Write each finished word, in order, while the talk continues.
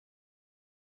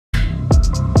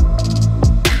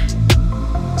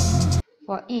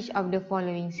For each of the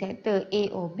following sector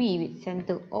A or B with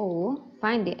center O,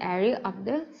 find the area of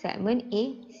the segment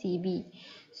ACB.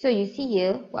 So you see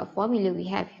here what formula we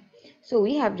have. So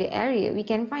we have the area, we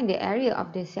can find the area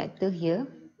of the sector here.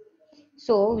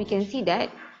 So we can see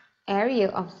that area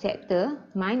of sector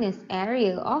minus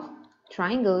area of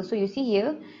triangle. So you see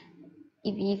here,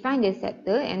 if we find the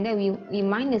sector and then we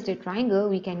minus the triangle,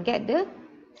 we can get the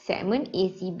segment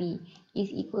ACB is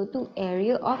equal to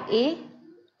area of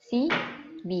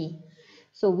ACB.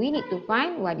 So we need to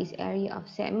find what is area of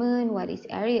segment, what is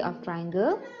area of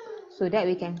triangle, so that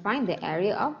we can find the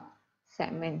area of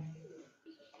segment.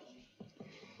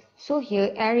 So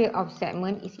here area of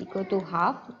segment is equal to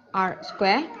half r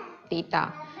square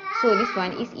theta. So this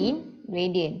one is in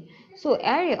radian. So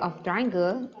area of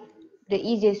triangle, the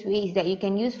easiest way is that you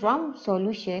can use from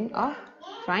solution of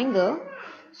triangle.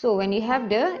 So when you have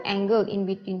the angle in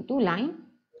between two lines,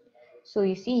 so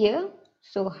you see here,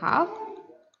 so half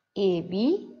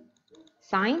AB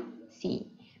sine C.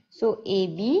 So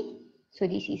AB, so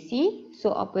this is C,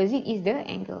 so opposite is the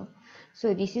angle.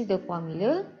 So this is the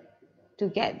formula to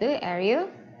get the area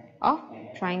of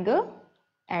triangle,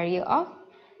 area of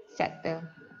sector.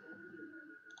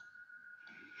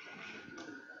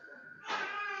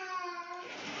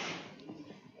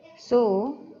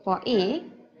 So for A,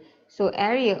 so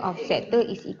area of sector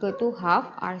is equal to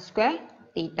half r square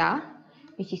theta,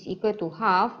 which is equal to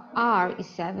half r is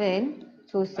 7,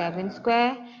 so 7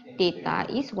 square, theta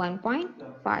is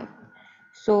 1.5.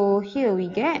 So here we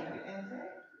get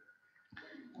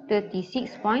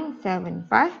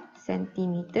 36.75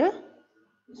 centimeter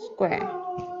square.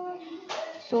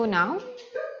 So now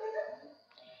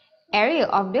area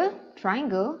of the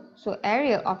triangle, so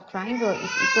area of triangle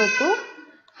is equal to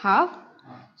half.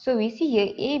 So we see here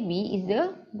AB is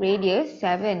the radius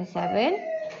 7, 7.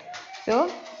 So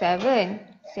 7,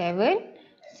 7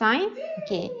 sine.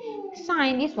 Okay,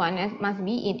 sine this one must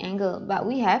be in angle, but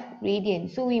we have radian,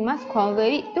 so we must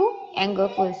convert it to angle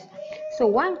first. So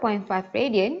 1.5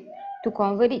 radian, to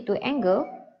convert it to angle,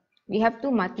 we have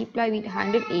to multiply with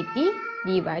 180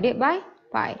 divided by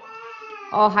pi,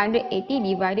 or 180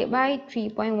 divided by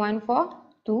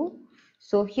 3.142.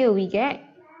 So here we get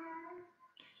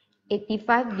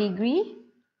 85 degree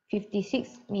 56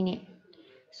 minute.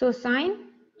 So sine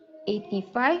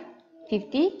 85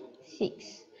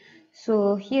 56.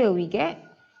 So here we get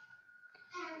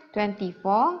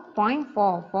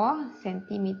 24.44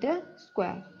 centimeter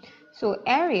square. So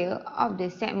area of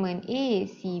the segment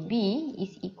ACB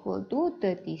is equal to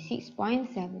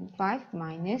 36.75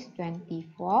 minus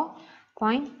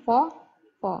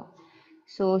 24.44.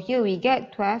 So here we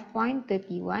get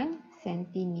 12.31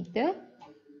 centimeter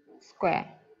square.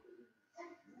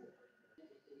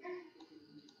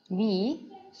 B,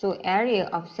 so area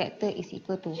of sector is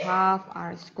equal to half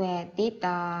r square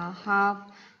theta,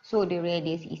 half, so the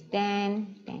radius is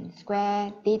 10, 10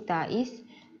 square, theta is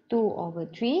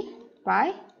 2/3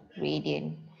 pi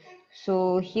radian.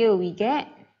 So here we get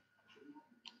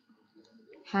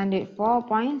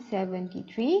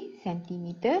 104.73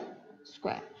 centimeter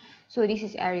square. So this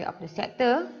is area of the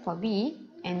sector for B.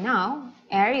 And now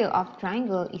area of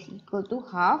triangle is equal to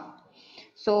half.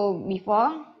 So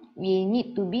before it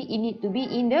need to be in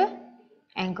the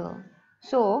angle.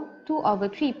 So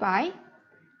 2/3 pi,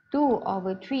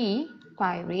 2/3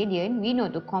 pi radian. We know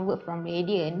to convert from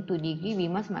radian to degree, we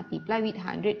must multiply with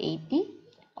 180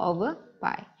 over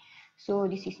pi. So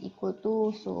this is equal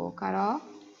to, so cut off.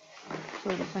 So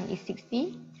this one is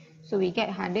 60. So we get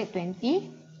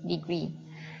 120 degree.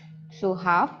 So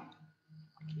half.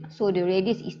 So the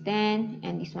radius is 10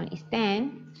 and this one is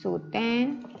 10. So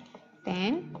 10,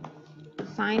 10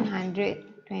 sine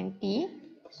 120.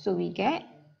 So we get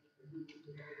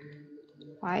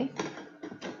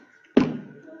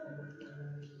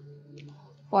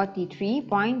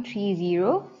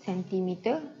 43.30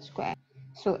 centimeter square.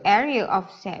 So area of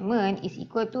segment is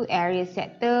equal to area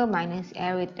sector minus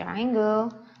area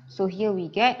triangle. So here we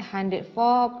get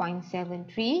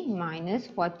 104.73 minus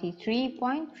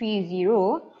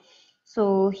 43.30.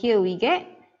 So here we get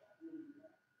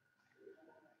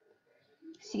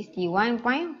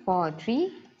 61.43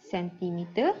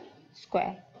 centimeter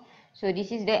square. So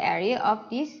this is the area of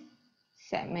this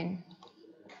segment.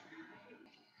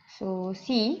 So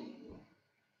C,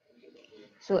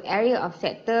 so area of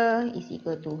sector is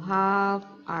equal to half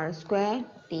r square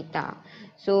theta.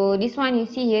 So this one you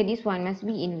see here, this one must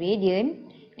be in radian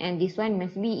and this one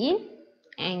must be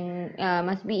in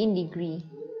degree.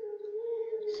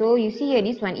 So you see here,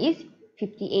 this one is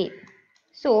 58.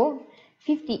 So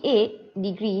 58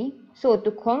 degree. So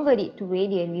to convert it to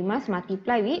radian, we must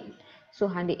multiply with So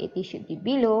 180 should be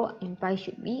below and pi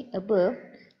should be above.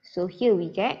 So here we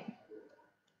get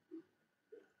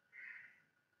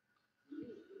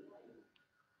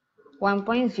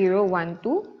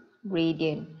 1.012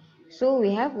 radian. So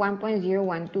we have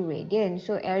 1.012 radian.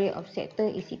 So area of sector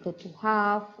is equal to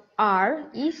half. R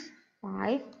is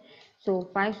 5. So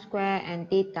 5 square and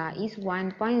theta is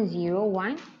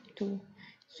 1.012.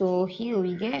 So here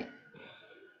we get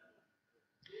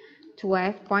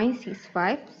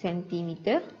 12.65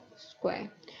 centimeter square.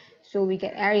 So we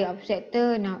get area of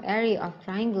sector. Now area of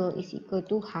triangle is equal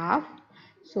to half.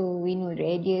 So we know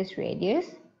radius.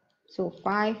 So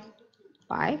 5.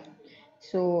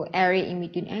 So area in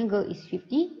between angle is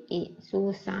 58.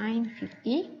 So sine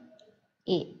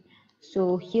 58.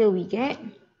 So here we get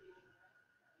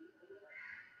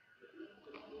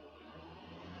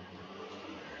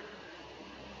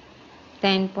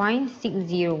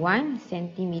 10.601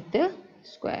 centimeter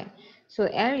square. So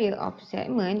area of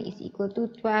segment is equal to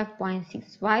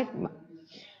 12.65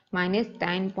 minus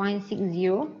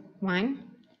 10.601.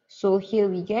 So here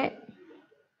we get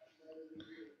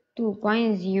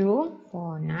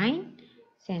 2.049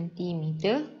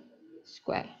 centimeter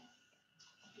square.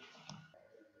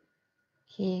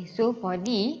 Okay, so for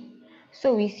D,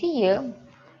 so we see here,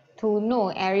 to know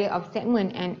area of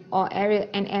segment and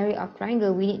area of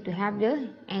triangle, we need to have the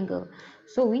angle.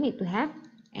 So we need to have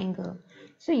angle.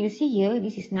 So you see here,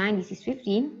 this is 9, this is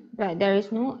 15, but there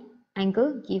is no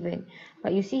angle given.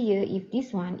 But you see here, if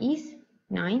this one is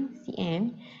 9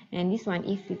 cm and this one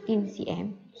is 15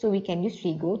 cm, so we can use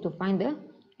Trigo to find the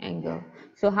angle.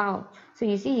 So how? So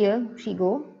you see here,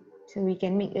 Trigo, so we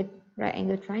can make a right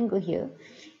angle triangle here.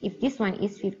 If this one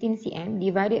is 15 cm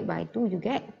divided by 2, you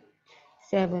get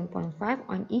 7.5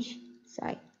 on each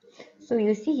side. So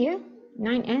you see here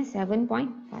 9 and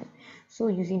 7.5. So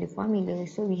using the formula,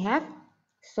 so we have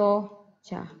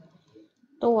SOHCAH.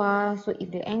 TOA. So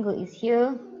if the angle is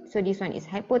here, so this one is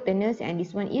hypotenuse and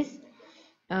this one is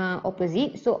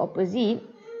opposite. So opposite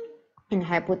and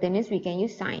hypotenuse we can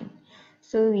use sine.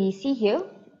 So we see here,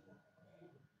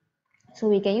 so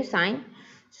we can use sine.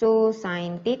 So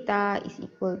sine theta is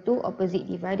equal to opposite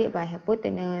divided by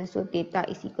hypotenuse. So theta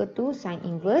is equal to sine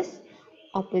inverse.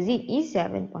 Opposite is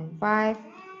 7.5.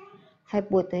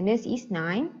 Hypotenuse is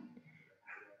 9.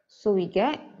 So we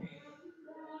get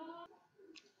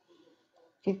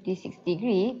 56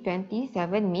 degree,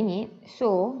 27 minutes.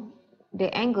 So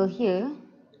the angle here,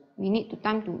 we need to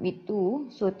times with 2.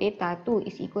 So theta 2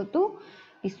 is equal to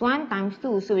this one times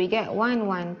 2. So we get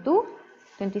 112,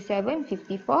 27,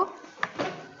 54.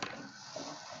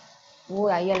 Oh,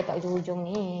 ayah letak hujung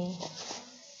ni.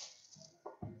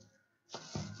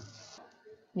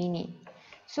 Minute.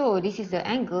 So this is the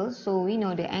angle. So we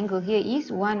know the angle here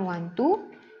is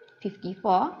 112.54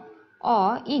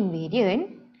 or in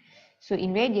radian. So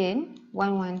in radian,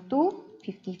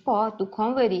 112.54. To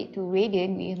convert it to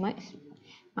radian, we must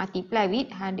multiply with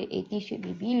 180 should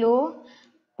be below.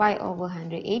 Pi over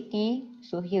 180.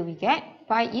 So here we get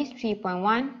pi is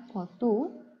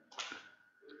 3.142.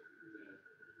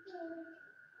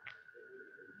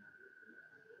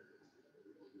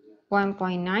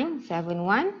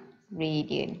 1.971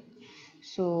 radian.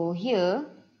 So here,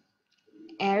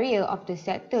 area of the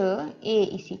sector A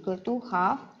is equal to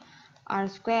half r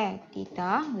square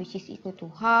theta, which is equal to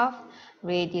half.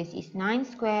 Radius is 9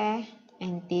 square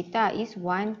and theta is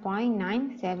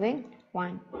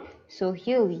 1.971. So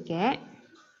here we get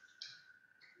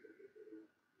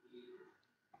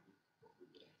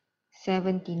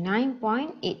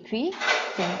 79.83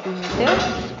 centimeter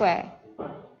square.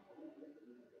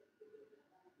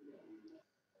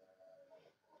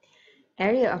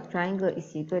 Area of triangle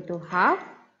is equal to half.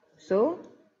 So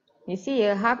you see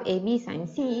here half AB sin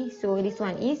C. So this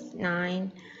one is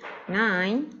 9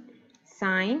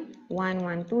 sine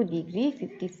 112 degree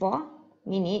 54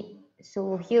 minutes.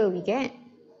 So here we get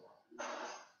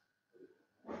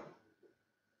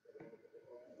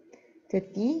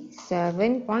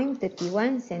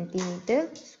 37.31 centimeter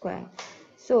square.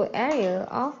 So area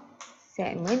of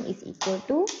segment is equal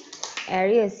to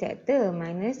area sector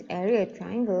minus area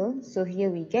triangle. So here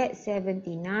we get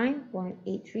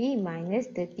 79.83 minus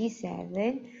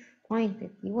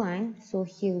 37.31. So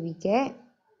here we get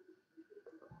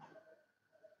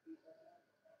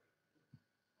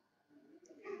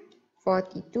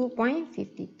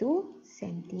 42.52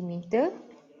 centimeter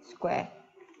square.